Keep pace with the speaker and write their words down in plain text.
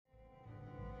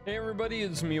Hey everybody,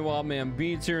 it's me, Wildman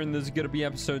Beats here, and this is going to be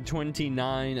episode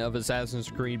 29 of Assassin's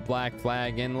Creed Black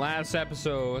Flag. And last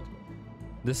episode,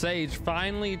 the Sage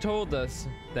finally told us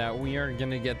that we are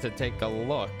going to get to take a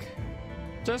look,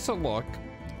 just a look,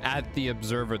 at the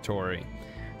observatory.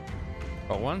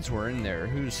 But once we're in there,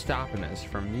 who's stopping us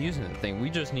from using the thing? We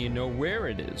just need to know where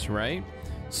it is, right?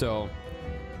 So,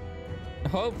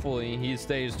 hopefully he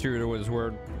stays true to his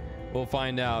word. We'll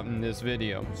find out in this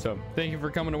video. So thank you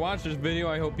for coming to watch this video.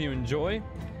 I hope you enjoy.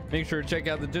 Make sure to check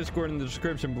out the Discord in the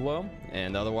description below,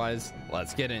 and otherwise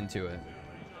let's get into it.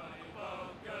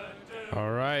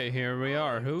 All right, here we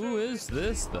are. Who is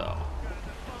this though?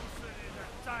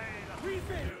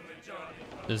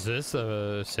 Is this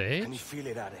a Sage? Can you feel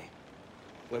it, Addy?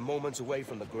 We're moments away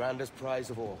from the grandest prize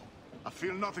of all. I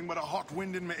feel nothing but a hot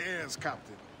wind in my ears,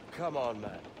 Captain. Come on,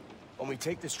 man. When we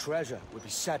take this treasure, we'll be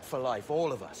set for life,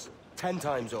 all of us. 10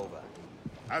 times over.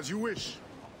 As you wish.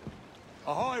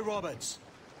 Ahoy, Roberts!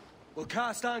 We'll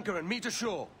cast anchor and meet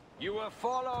ashore. You were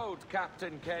followed,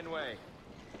 Captain Kenway.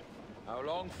 How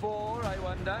long for, I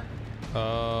wonder?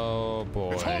 Oh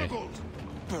boy. It's Hornigold!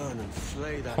 Burn and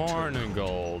flay that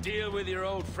Hornigold. Deal with your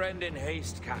old friend in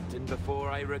haste, Captain, before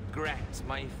I regret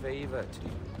my favor to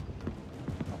you.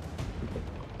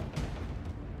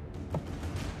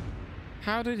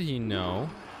 How did he know?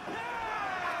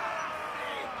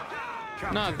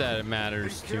 Captain, Not that it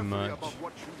matters think too much. carefully about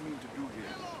what you mean to do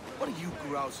here. What are you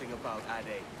grousing about,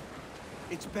 Addy?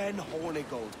 It's Ben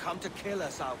Hornigold, come to kill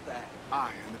us out there.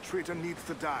 Aye, and the traitor needs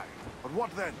to die. But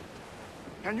what then?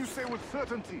 Can you say with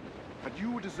certainty that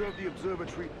you deserve the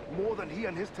observatory more than he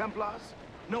and his Templars?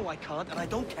 No, I can't, and I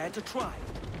don't care to try.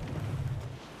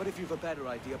 But if you've a better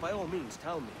idea, by all means,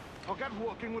 tell me. Forget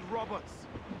working with Roberts.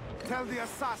 Tell the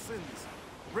assassins.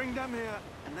 Bring them here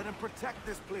and let them protect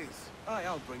this place. Aye,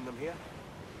 I'll bring them here.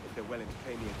 If they're willing to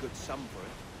pay me a good sum for it.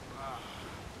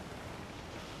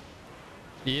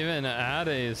 Even Ade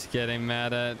is getting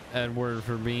mad at Edward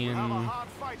for being We'll have a hard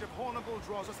fight if Hornigold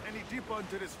draws us any deeper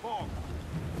into this fog.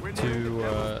 We're nearing the too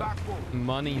devil's backbone.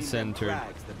 money I mean, them centered.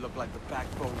 crags that look like the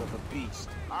backbone of a beast.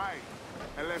 Aye,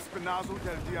 El Espinazo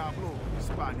del Diablo, the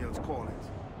Spaniards call it.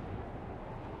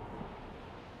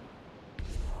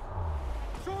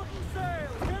 Shorten sail!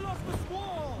 Get off the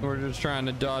squall! We're just trying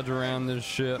to dodge around this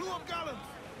ship. Crew up gallants!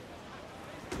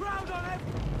 Crowd on it!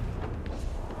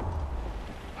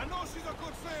 I know she's a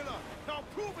good sailor. Now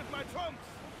prove it, my trunks.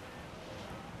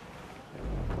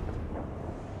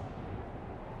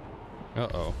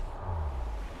 Uh-oh.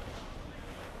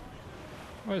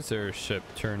 Why is there a ship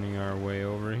turning our way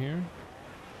over here?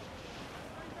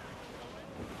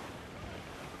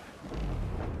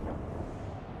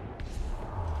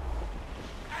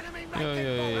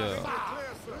 Yeah.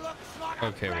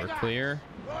 Okay, we're clear.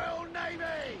 Royal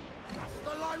Navy! That's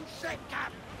the lone ship,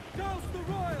 Cap! Douse the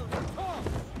Royals! Toss!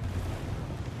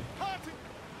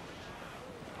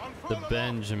 The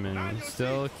Benjamin.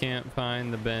 Still can't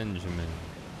find the Benjamin.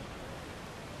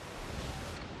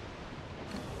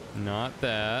 Not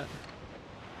that.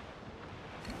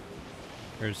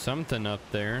 There's something up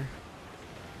there.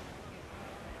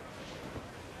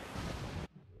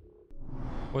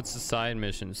 What's the side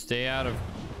mission? Stay out of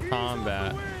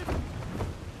combat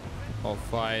while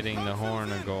fighting the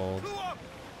Hornigold.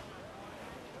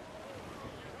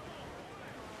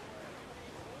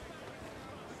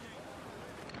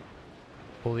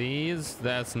 Please?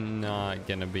 That's not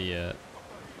gonna be it.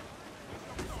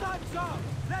 Stunts up!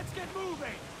 Let's get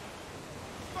moving!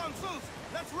 Sponsors,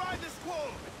 let's ride this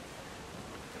squall.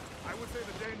 I would say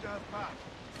the danger has passed.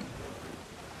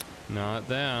 Not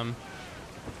them.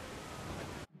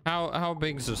 How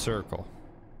big's the circle?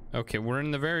 Okay, we're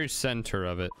in the very center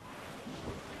of it.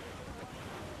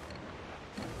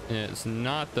 And it's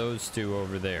not those two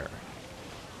over there.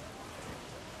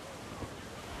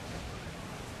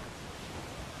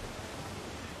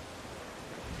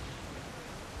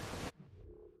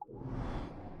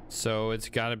 So it's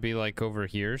got to be like over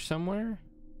here somewhere?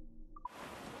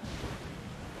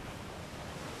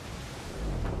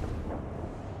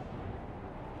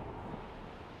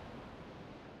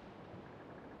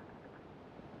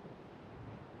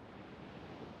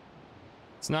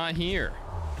 It's not here.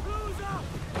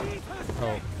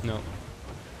 Oh, no.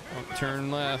 Oh, turn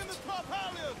left.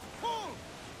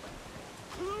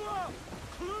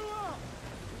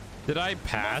 Did I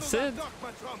pass it?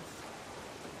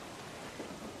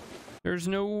 There's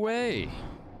no way.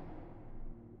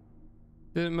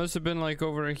 It must have been like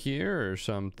over here or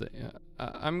something.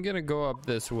 I'm gonna go up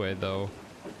this way though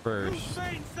first.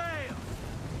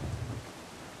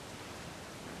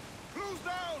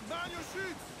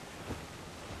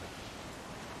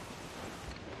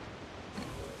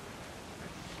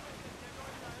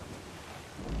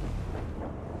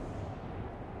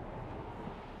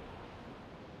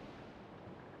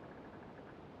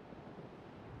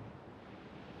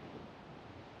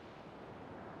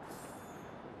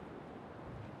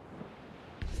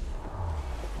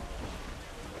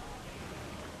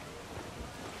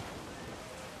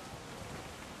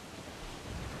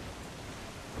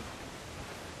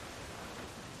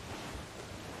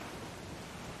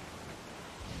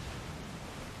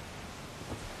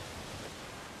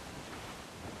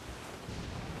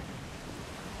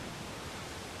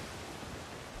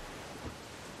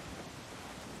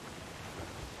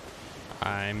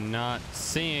 I'm not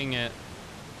seeing it.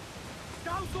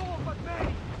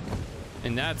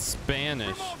 And that's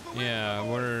Spanish. Yeah,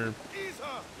 we're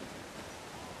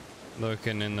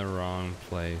looking in the wrong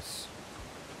place.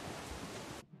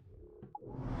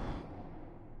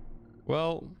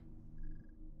 Well,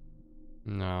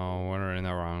 no, we're in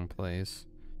the wrong place.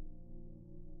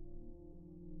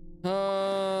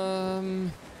 All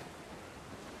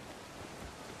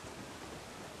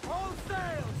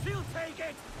sail, she'll take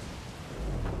it.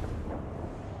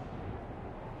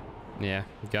 Yeah,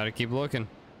 you gotta keep looking.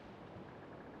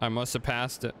 I must have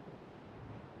passed it.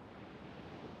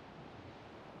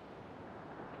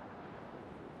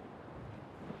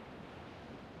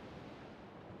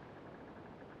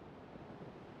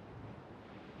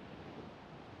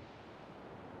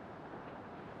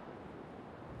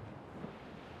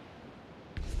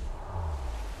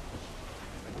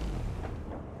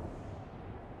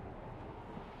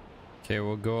 Okay,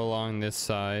 we'll go along this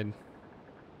side.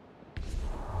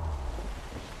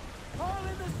 All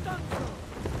in the stunsail.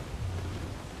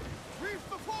 Reef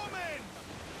the foreman.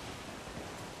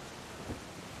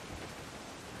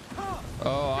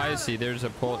 Oh, I see. There's a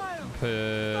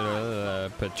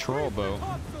patrol boat.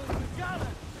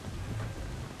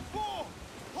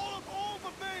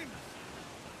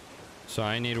 So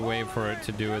I need to wait for it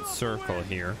to do its circle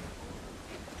here.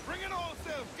 Bring it all,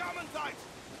 sails, gammon tight.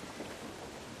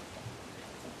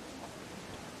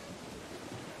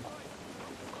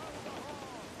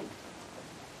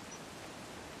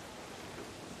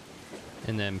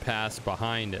 And then pass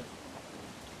behind it.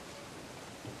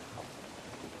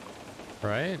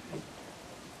 Right?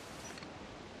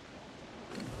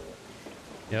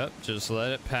 Yep, just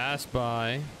let it pass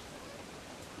by.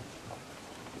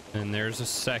 And there's a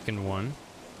second one.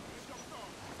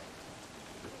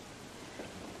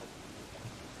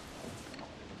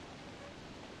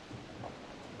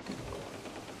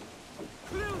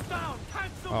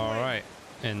 All right,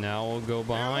 and now we'll go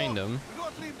behind them.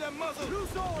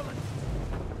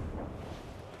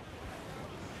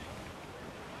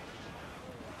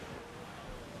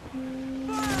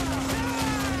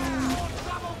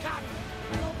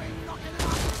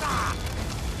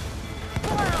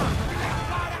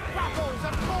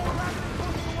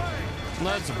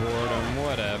 Let's board them,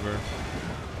 whatever.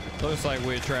 Looks like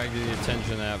we attracted the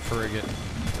attention of that frigate.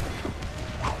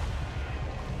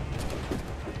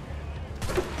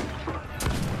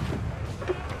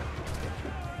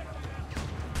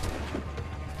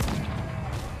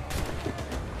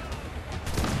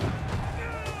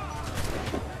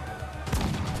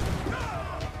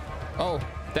 Oh,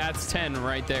 that's 10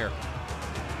 right there.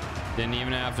 Didn't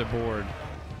even have to board.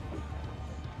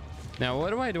 Now,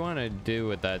 what do I want to do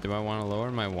with that? Do I want to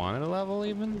lower my wanted level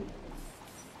even?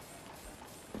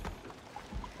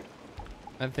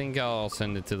 I think I'll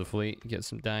send it to the fleet, get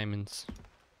some diamonds.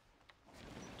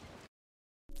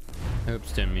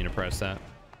 Oops, didn't mean to press that.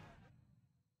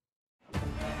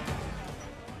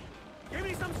 Give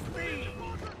me some speed.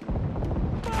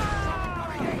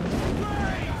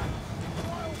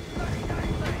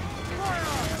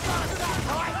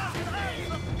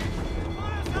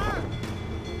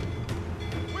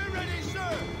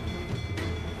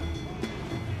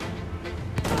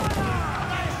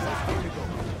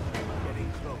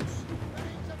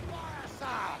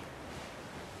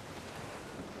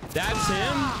 That's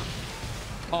him?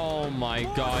 Oh my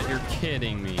god, you're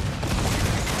kidding me.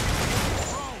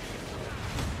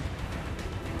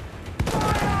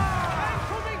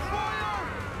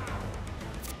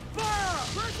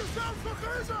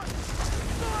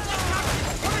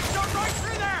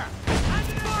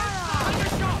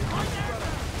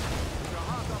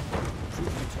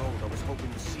 Truth be told, I was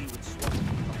hoping the sea would swallow me.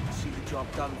 See the job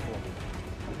done for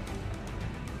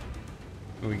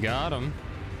me. We got him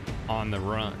on the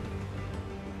run.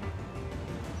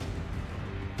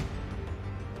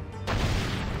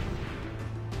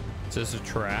 Is this a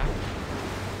trap?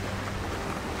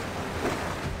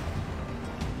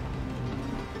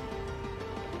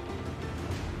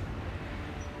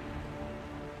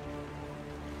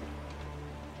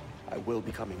 I will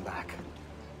be coming back.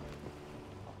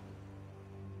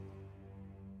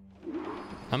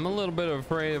 I'm a little bit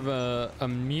afraid of a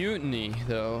mutiny,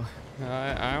 though.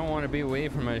 I don't want to be away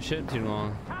from my ship too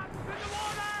long.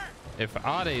 If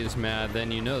Ade is mad,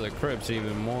 then you know the Crypt's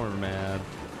even more mad.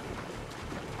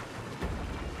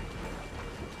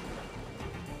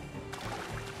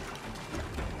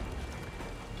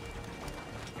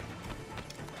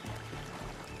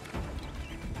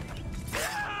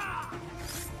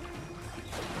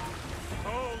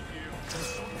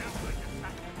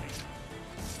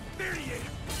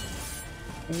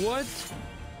 What?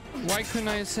 Why couldn't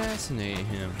I assassinate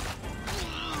him?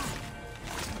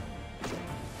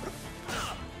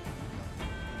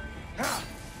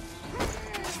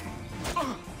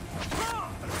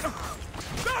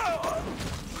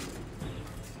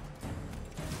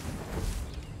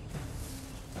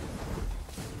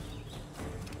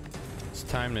 It's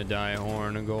time to die,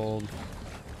 Horn of Gold.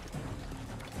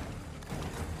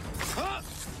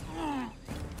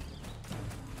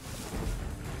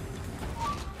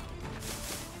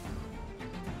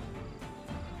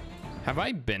 Have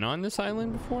I been on this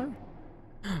island before?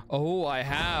 Oh, I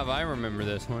have. I remember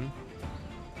this one.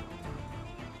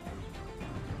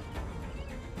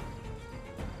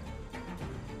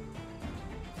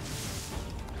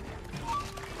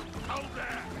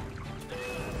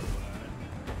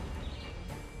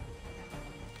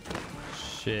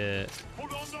 Shit.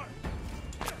 Hold on there.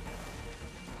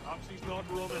 Perhaps he's not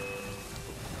running.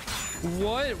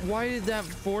 What? Why did that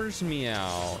force me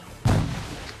out?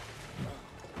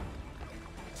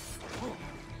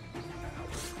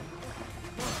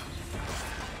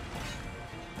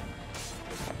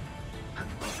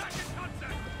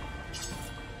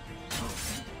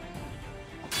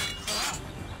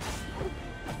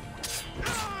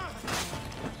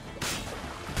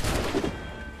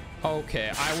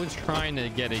 Okay, I was trying to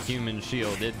get a human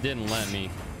shield. It didn't let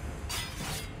me.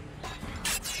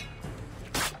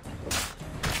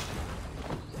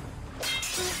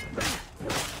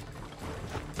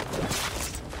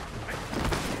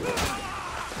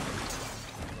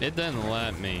 It didn't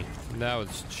let me. That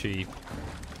was cheap.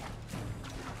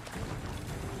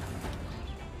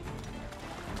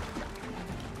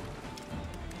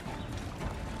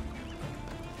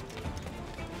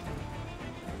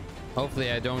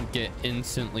 Hopefully I don't get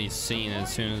instantly seen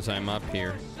as soon as I'm up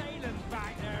here. Sailing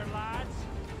back there, lads.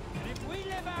 And if we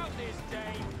live out this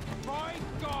day, by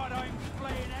God, I'm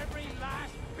playing every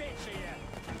last bit of you.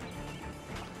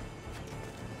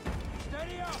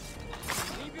 Steady up.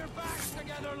 Keep your backs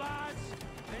together, lads.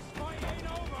 This fight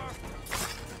ain't over.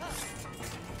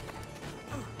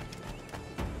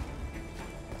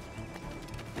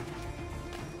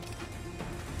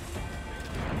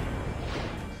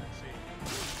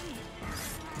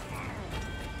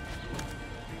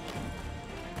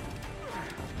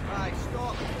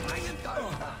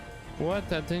 What?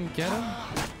 That didn't get him?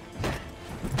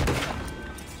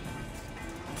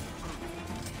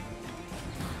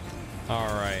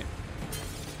 Alright.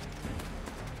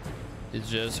 It's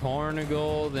just Horn of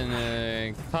Gold and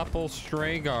a couple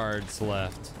stray guards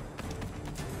left.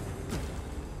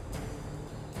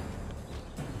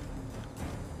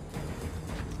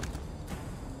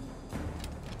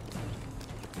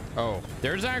 Oh,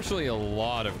 there's actually a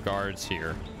lot of guards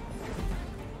here.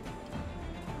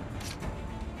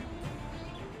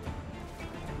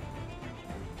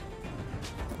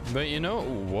 But you know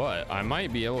what? I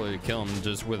might be able to kill him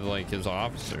just with like his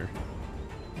officer.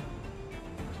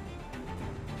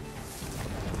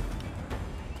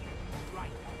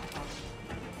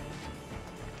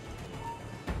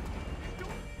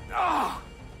 Ah!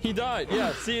 He died.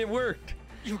 Yeah, see, it worked.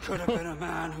 You could have been a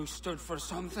man who stood for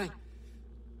something.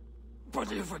 But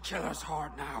you've a killer's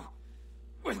heart now.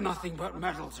 With nothing but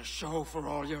metal to show for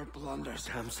all your blunders.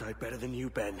 Damn sight better than you,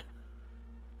 Ben.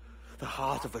 The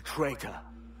heart of a traitor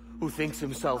who thinks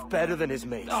himself better than his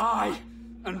mates. Aye,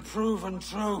 and proven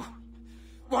true.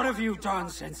 What have you done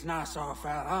since Nassau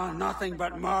fell, huh? Nothing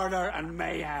but murder and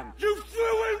mayhem. You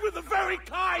threw in with the very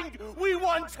kind we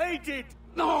once hated!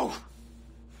 No!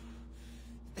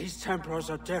 These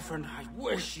Templars are different. I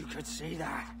wish you could see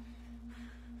that.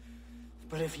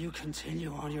 But if you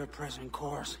continue on your present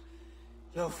course,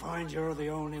 you'll find you're the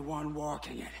only one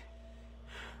walking it.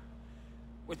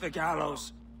 With the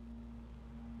gallows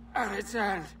at its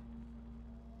end.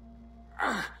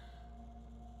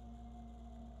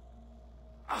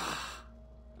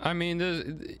 I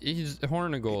mean, he's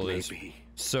Horn of Gold is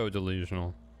so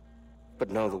delusional.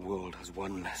 But now the world has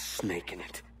one less snake in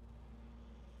it.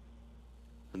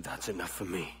 And that's enough for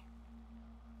me.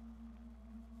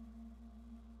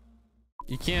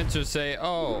 You can't just say,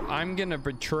 oh, I'm gonna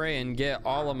betray and get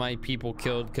all of my people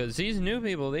killed because these new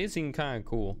people, they seem kind of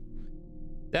cool.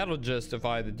 That'll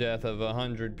justify the death of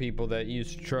 100 people that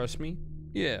used to trust me.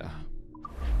 Yeah.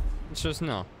 It's just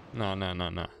no.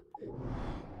 It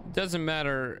doesn't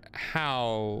matter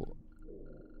how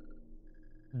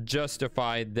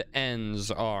justified the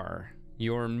ends are.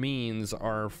 Your means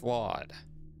are flawed.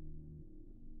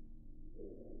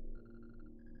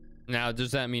 Now,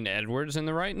 does that mean Edward's in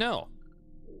the right? No.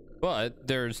 But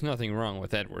there's nothing wrong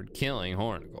with Edward killing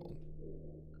Horn of Gold.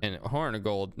 And Horn of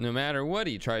Gold, no matter what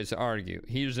he tries to argue,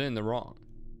 he's in the wrong.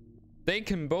 They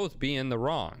can both be in the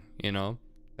wrong. you know,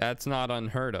 that's not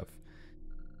unheard of.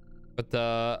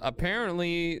 But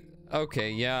apparently,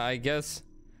 okay, yeah, I guess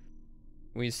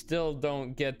we still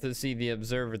don't get to see the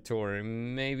observatory.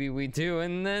 Maybe we do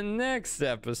in the next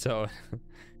episode.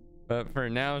 But for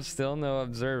now, still no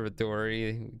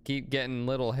observatory. Keep getting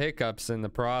little hiccups in the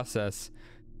process.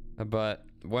 But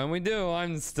when we do,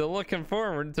 I'm still looking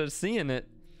forward to seeing it.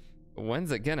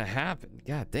 When's it gonna happen?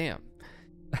 God damn.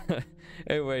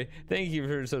 Anyway, thank you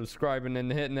for subscribing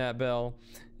and hitting that bell.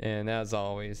 And as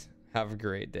always, have a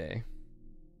great day.